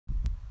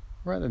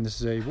Right then, this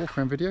is a walk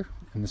around video,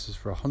 and this is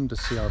for a Honda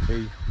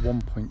CR-V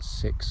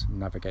 1.6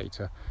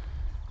 Navigator.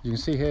 You can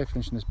see here,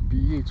 finishing this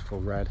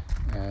beautiful red,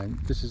 and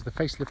this is the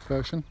facelift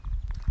version,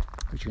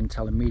 which you can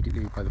tell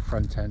immediately by the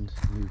front end,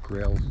 new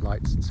grille,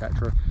 lights,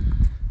 etc.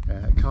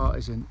 The car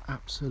is in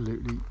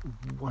absolutely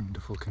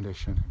wonderful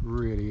condition, it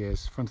really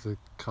is. Front of the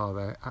car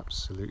there,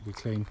 absolutely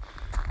clean.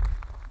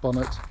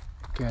 Bonnet,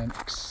 again,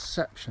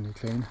 exceptionally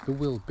clean. There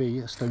will be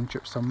a stone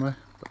chip somewhere,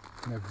 but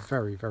they're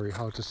very, very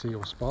hard to see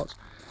or spot.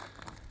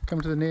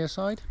 Coming to the near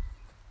side,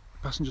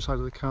 passenger side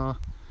of the car,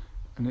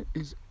 and it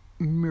is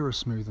mirror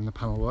smooth in the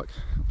panel work,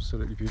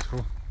 absolutely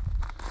beautiful.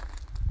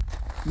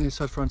 Near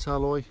side front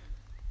alloy,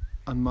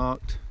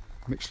 unmarked,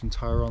 Michelin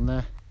tyre on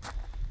there.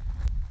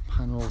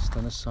 Panels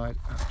down this side,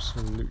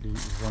 absolutely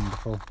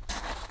wonderful.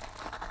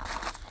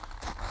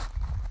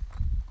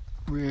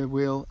 Rear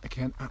wheel,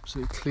 again,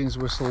 absolutely clean as a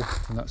whistle,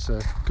 and that's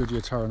a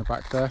Goodyear tyre on the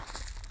back there.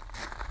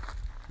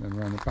 And then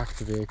around the back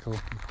of the vehicle,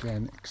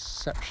 again,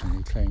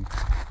 exceptionally clean.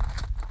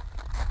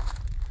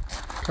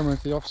 Coming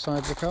to the off side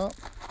of the car,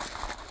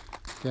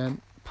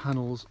 again,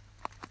 panels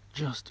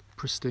just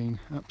pristine,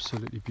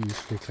 absolutely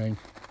beautifully clean.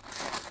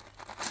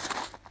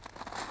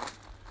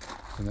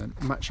 And then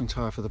matching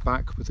tyre for the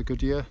back with the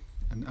Goodyear,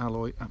 and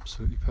alloy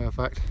absolutely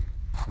perfect.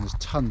 And there's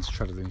tons of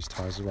tread in these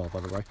tyres as well,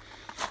 by the way.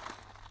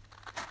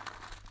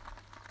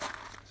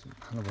 So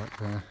panel work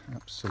there,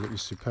 absolutely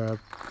superb.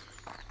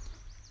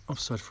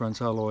 Offside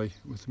front alloy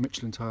with the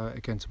Michelin tyre,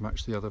 again to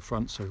match the other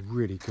front, so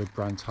really good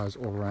brand tyres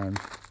all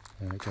around.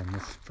 Again,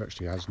 with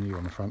virtually as new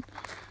on the front,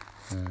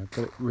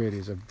 but it really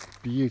is a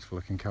beautiful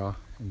looking car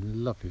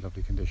in lovely,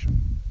 lovely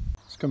condition.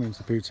 It's coming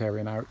into the boot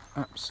area now,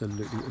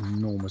 absolutely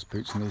enormous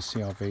boots in these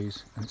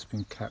CR-Vs, and it's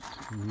been kept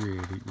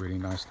really, really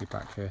nicely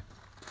back here.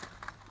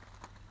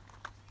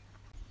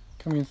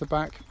 Coming into the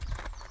back,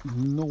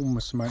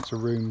 enormous amounts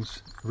of room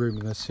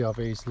in the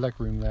CR-Vs, leg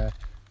room there.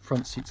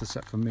 Front seats are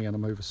set for me, and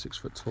I'm over 6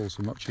 foot tall, so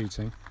I'm not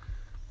cheating,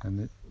 and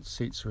the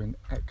seats are in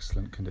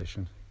excellent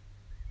condition.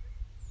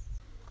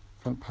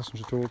 Front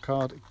passenger door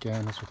card,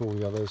 again as with all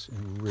the others,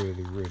 in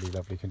really, really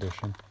lovely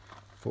condition.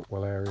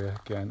 Footwell area,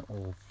 again,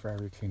 all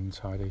very clean and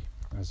tidy,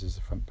 as is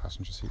the front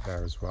passenger seat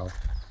there as well.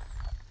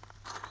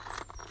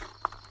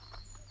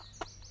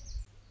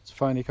 So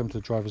finally come to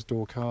the driver's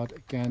door card,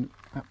 again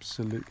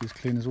absolutely as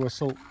clean as a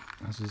whistle,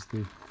 as is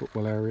the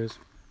footwell areas.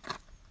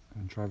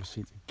 And driver's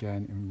seat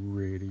again in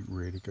really,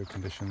 really good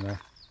condition there.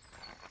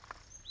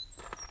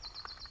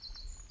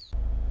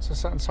 So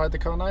sat inside the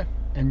car now,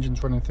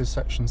 engine's running through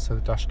section so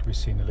the dash can be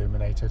seen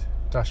illuminated.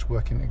 Dash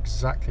working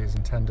exactly as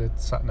intended,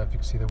 sat nav you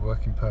can see they're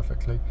working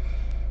perfectly.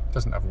 It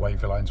doesn't have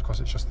wavy lines across,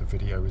 it's just the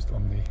video is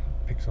on the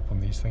picks up on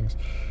these things.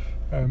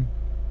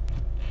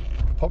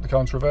 Pop the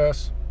car into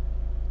reverse,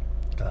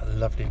 got that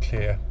lovely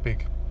clear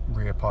big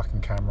rear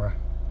parking camera,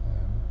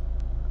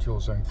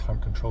 dual zone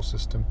climate control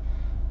system,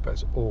 but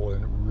it's all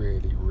in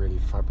really, really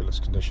fabulous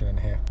condition in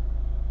here.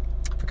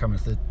 If we come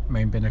into the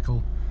main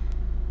binnacle,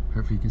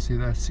 hopefully you can see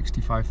there,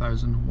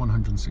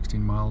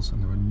 65,116 miles,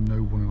 and there are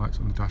no warning lights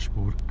on the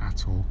dashboard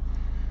at all.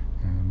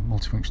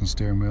 Multifunction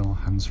steering wheel,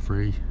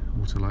 hands-free,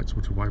 auto lights,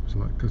 auto wipers,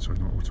 sorry,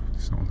 not auto,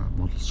 it's not on that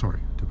model, sorry,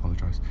 I do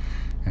apologise.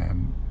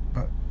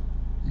 But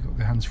you've got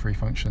the hands-free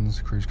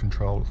functions, cruise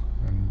control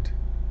and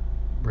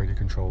radio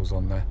controls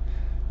on there,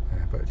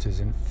 but it is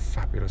in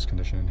fabulous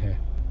condition in here.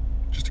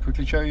 Just to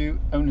quickly show you,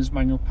 owner's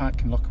manual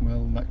pack and lock and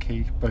wheel nut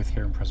key, both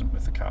here and present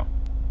with the car.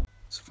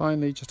 So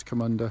finally, just to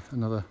come under,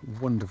 another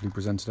wonderfully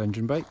presented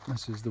engine bay.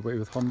 This is the way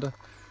with Honda.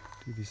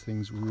 Do these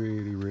things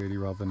really, really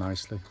rather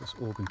nicely. It's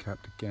all been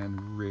kept again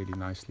really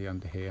nicely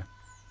under here.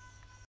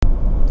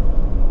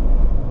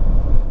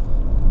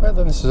 Right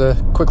then, this is a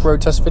quick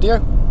road test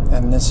video,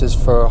 and this is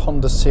for a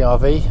Honda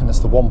CR-V, and it's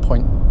the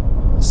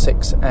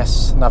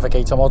 1.6S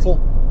Navigator model.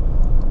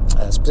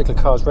 This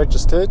particular car is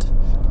registered,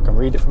 I can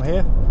read it from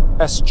here,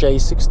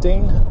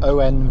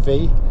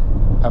 SJ16ONV.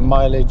 And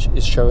mileage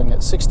is showing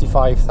at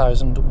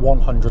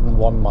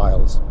 65,101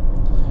 miles.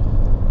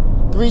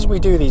 The reason we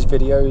do these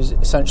videos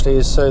essentially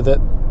is so that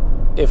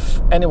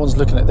if anyone's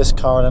looking at this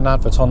car in an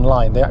advert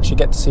online, they actually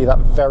get to see that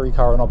very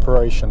car in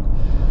operation.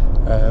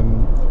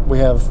 We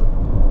have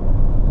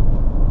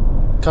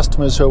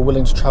customers who are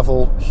willing to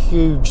travel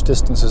huge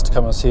distances to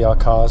come and see our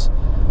cars,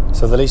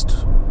 so the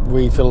least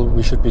we feel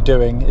we should be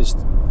doing is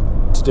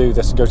to do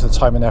this and go to the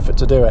time and effort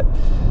to do it.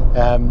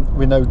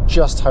 We know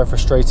just how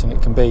frustrating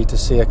it can be to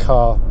see a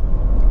car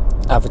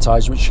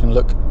advertised which can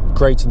look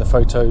great in the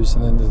photos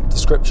and in the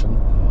description,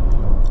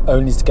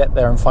 only to get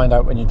there and find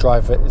out when you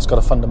drive it it's got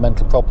a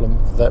fundamental problem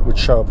that would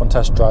show up on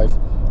test drive,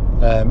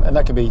 and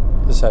that can be,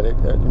 as I said,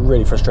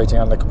 really frustrating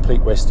and a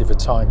complete waste of your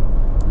time.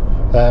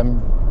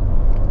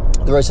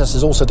 The road test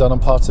is also done on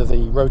part of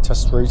the road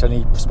test route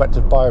any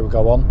prospective buyer will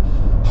go on.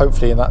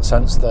 Hopefully in that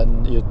sense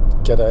then you'd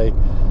get a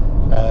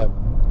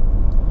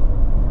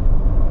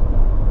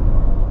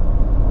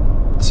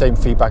same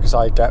feedback as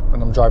I get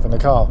when I'm driving the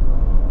car.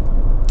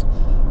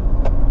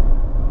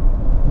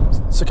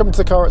 So coming to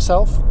the car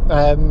itself,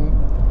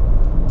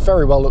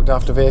 very well looked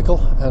after vehicle,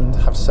 and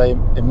I have to say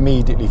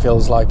immediately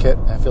feels like it.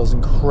 It feels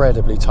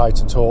incredibly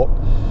tight and taut.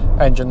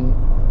 Engine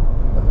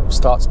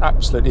starts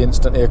absolutely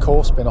instantly, of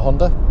course, being a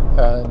Honda,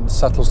 and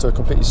settles to a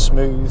completely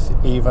smooth,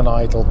 even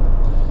idle.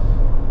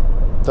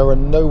 There are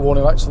no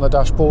warning lights on the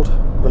dashboard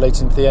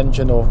relating to the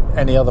engine or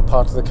any other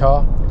part of the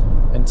car,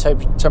 and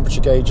temperature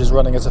gauge is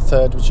running at a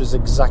third, which is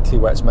exactly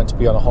where it's meant to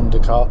be on a Honda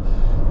car,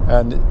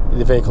 and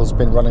the vehicle's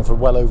been running for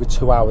well over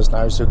 2 hours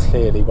now, so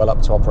clearly well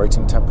up to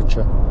operating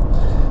temperature.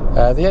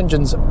 The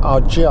engines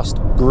are just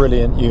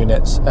brilliant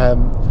units.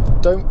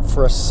 Don't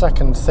for a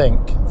second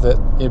think that,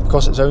 you know,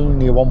 because it's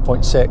only a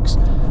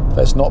 1.6,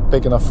 that's not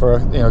big enough for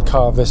a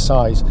car of this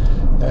size.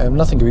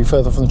 Nothing could be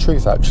further from the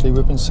truth, actually.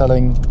 We've been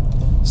selling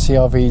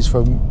CRVs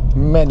for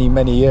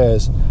many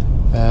years,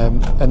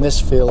 and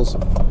this feels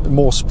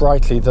more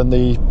sprightly than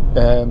the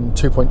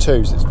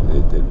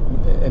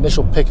 2.2s.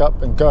 Initial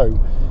pickup and go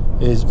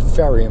is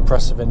very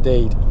impressive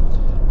indeed.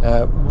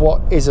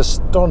 What is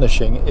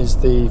astonishing is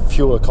the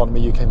fuel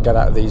economy you can get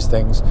out of these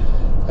things.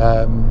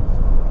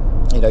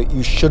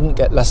 You shouldn't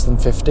get less than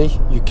 50.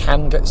 You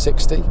can get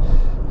 60.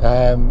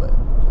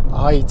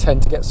 I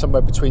tend to get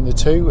somewhere between the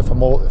two, if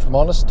I'm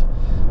honest.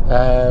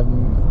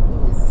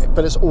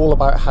 But it's all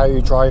about how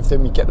you drive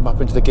them. You get them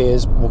up into the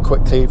gears more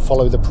quickly,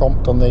 follow the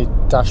prompt on the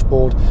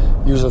dashboard,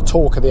 use the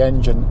torque of the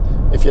engine.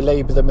 If you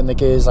labour them in the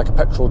gears like a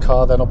petrol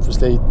car, then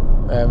obviously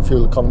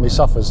fuel economy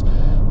suffers.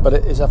 But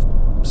it is a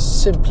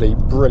simply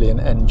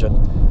brilliant engine,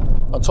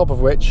 on top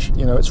of which,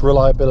 you know, its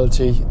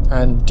reliability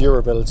and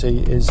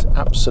durability is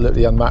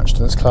absolutely unmatched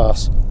in its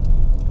class.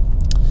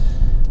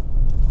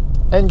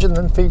 Engine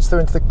then feeds through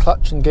into the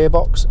clutch and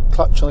gearbox.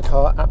 Clutch on the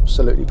car,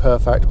 absolutely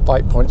perfect.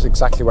 Bite point's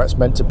exactly where it's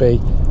meant to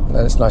be, and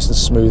then it's nice and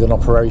smooth in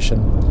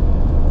operation.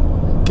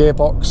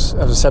 Gearbox,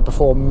 as I said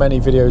before, many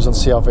videos on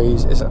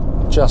CRVs, is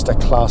just a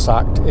class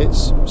act.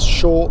 It's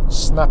short,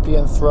 snappy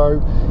in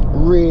throw,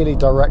 really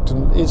direct,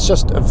 and it's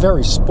just a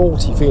very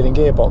sporty feeling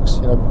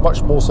gearbox, you know,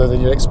 much more so than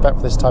you'd expect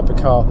for this type of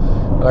car,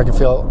 and I can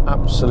feel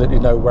absolutely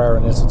no wear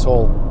in it at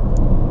all.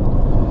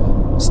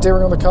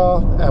 Steering on the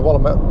car, while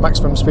I'm at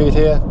maximum speed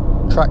here,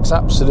 track's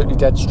absolutely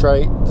dead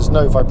straight. There's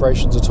no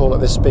vibrations at all at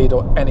this speed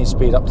or any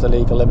speed up to the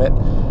legal limit,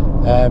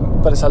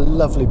 but it's a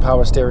lovely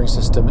power steering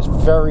system. It's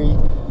very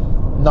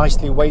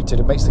nicely weighted.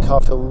 It makes the car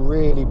feel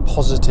really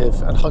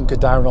positive and hunkered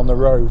down on the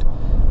road,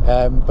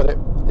 but it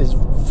is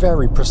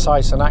very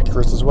precise and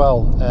accurate as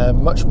well,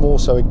 much more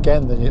so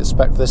again than you'd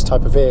expect for this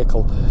type of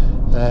vehicle.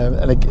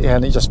 And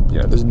again, it just,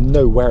 you know, there's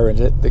no wear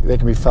in it. They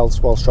can be felt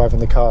whilst driving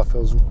the car. It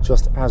feels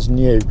just as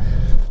new.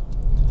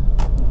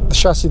 The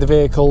chassis of the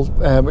vehicle,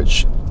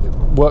 which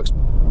works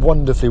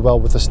wonderfully well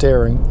with the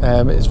steering,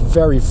 it's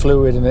very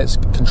fluid in its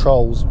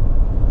controls,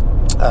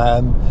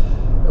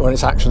 when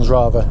its actions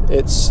rather.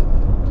 It's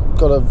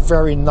got a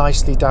very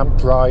nicely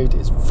damped ride.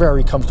 It's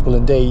very comfortable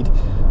indeed,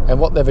 and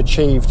what they've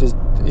achieved is,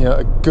 you know,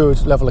 a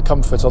good level of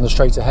comfort on the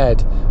straight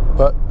ahead,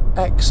 but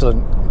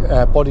excellent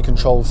body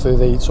control through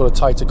the sort of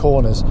tighter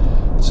corners.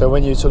 So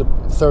when you sort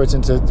of throw it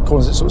into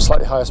corners at sort of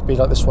slightly higher speed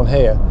like this one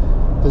here,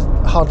 there's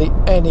hardly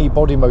any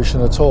body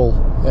motion at all,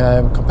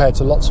 compared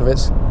to lots of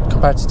its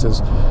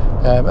competitors,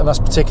 and that's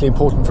particularly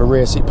important for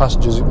rear seat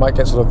passengers who might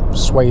get sort of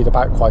swayed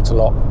about quite a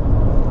lot.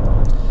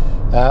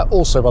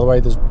 Also, by the way,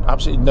 there's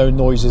absolutely no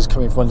noises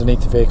coming from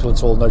underneath the vehicle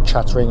at all, no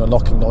chattering or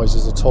knocking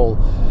noises at all.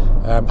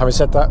 Having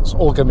said that, it's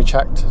all going to be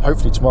checked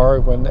hopefully tomorrow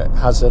when it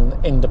has an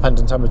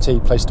independent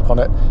MOT placed upon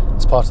it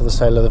as part of the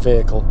sale of the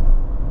vehicle.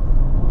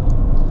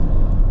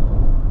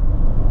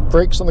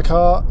 Brakes on the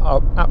car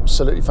are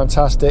absolutely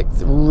fantastic.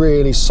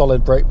 Really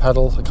solid brake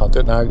pedal. I can't do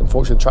it now,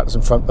 unfortunately the tractor's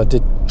in front, but I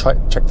did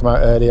check them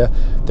out earlier.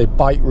 They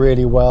bite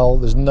really well.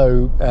 There's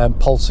no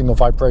pulsing or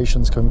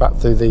vibrations coming back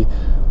through the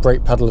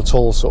brake pedal at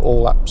all, so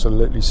all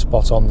absolutely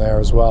spot on there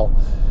as well.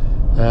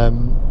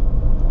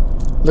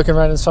 Looking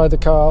around inside the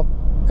car,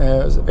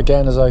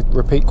 again, as I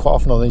repeat quite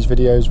often on these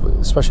videos,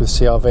 especially with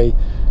CRV,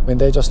 I mean,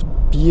 they're just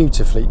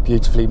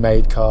beautifully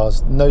made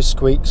cars. No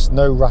squeaks,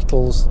 no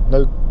rattles,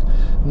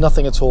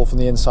 nothing at all from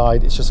the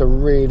inside. It's just a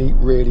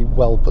really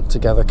well put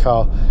together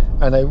car,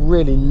 and a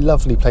really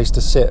lovely place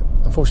to sit.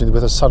 Unfortunately,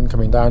 with the sun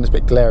coming down, it's a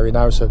bit glary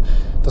now, so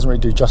it doesn't really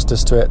do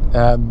justice to it.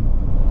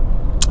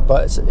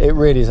 But it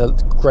really is a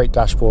great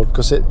dashboard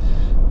because it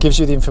gives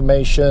you the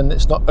information.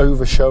 It's not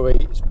over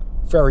showy. It's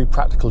very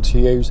practical to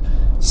use.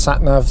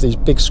 Sat nav, these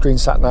big screen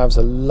sat navs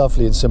are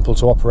lovely and simple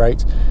to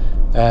operate,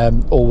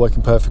 all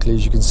working perfectly,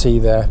 as you can see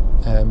there.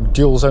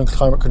 Dual zone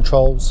climate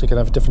control, so you can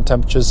have different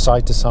temperatures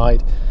side to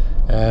side.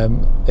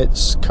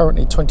 It's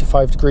currently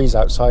 25 degrees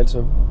outside,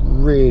 so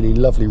really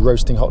lovely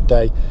roasting hot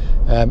day,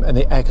 and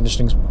the air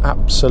conditioning's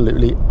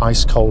absolutely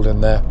ice cold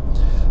in there.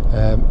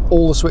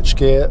 All the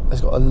switchgear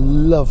has got a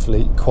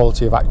lovely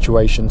quality of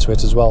actuation to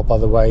it as well, by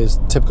the way, is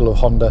typical of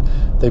Honda.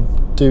 They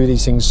do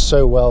these things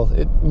so well.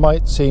 It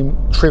might seem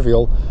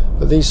trivial,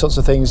 but these sorts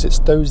of things, it's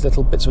those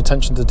little bits of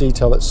attention to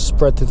detail that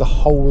spread through the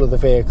whole of the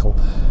vehicle.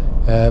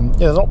 You know,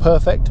 they're not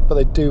perfect, but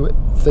they do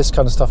this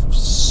kind of stuff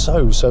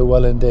so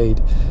well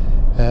indeed.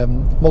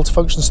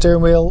 Multifunction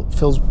steering wheel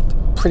feels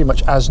pretty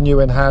much as new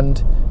in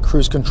hand.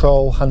 cruise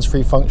control,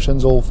 hands-free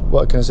functions, all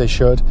working as they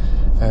should.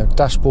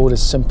 Dashboard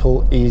is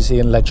simple,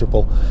 easy and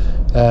legible.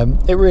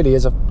 It really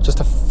is just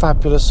a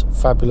fabulous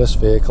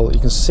vehicle. You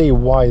can see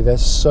why they're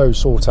so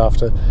sought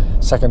after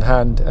second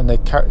hand, and they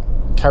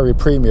carry a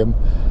premium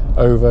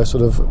over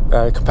sort of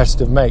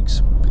competitive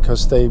makes,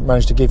 because they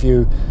manage to give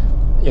you,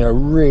 you know, a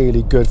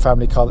really good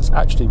family car that's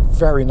actually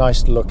very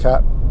nice to look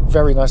at,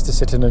 very nice to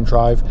sit in and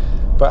drive,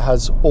 but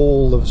has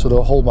all the sort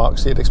of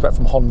hallmarks that you'd expect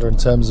from Honda in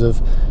terms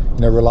of,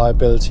 you know,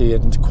 reliability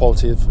and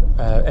quality of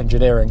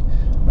engineering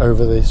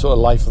over the sort of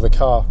life of the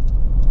car.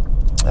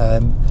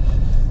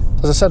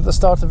 As I said at the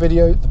start of the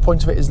video, the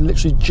point of it is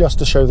literally just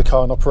to show the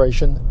car in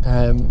operation,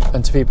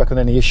 and to feedback on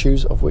any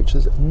issues, of which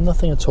there's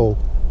nothing at all.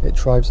 It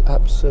drives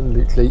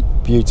absolutely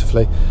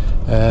beautifully.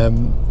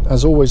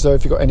 As always though,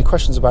 if you've got any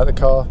questions about the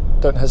car,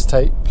 don't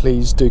hesitate,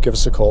 please do give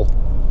us a call.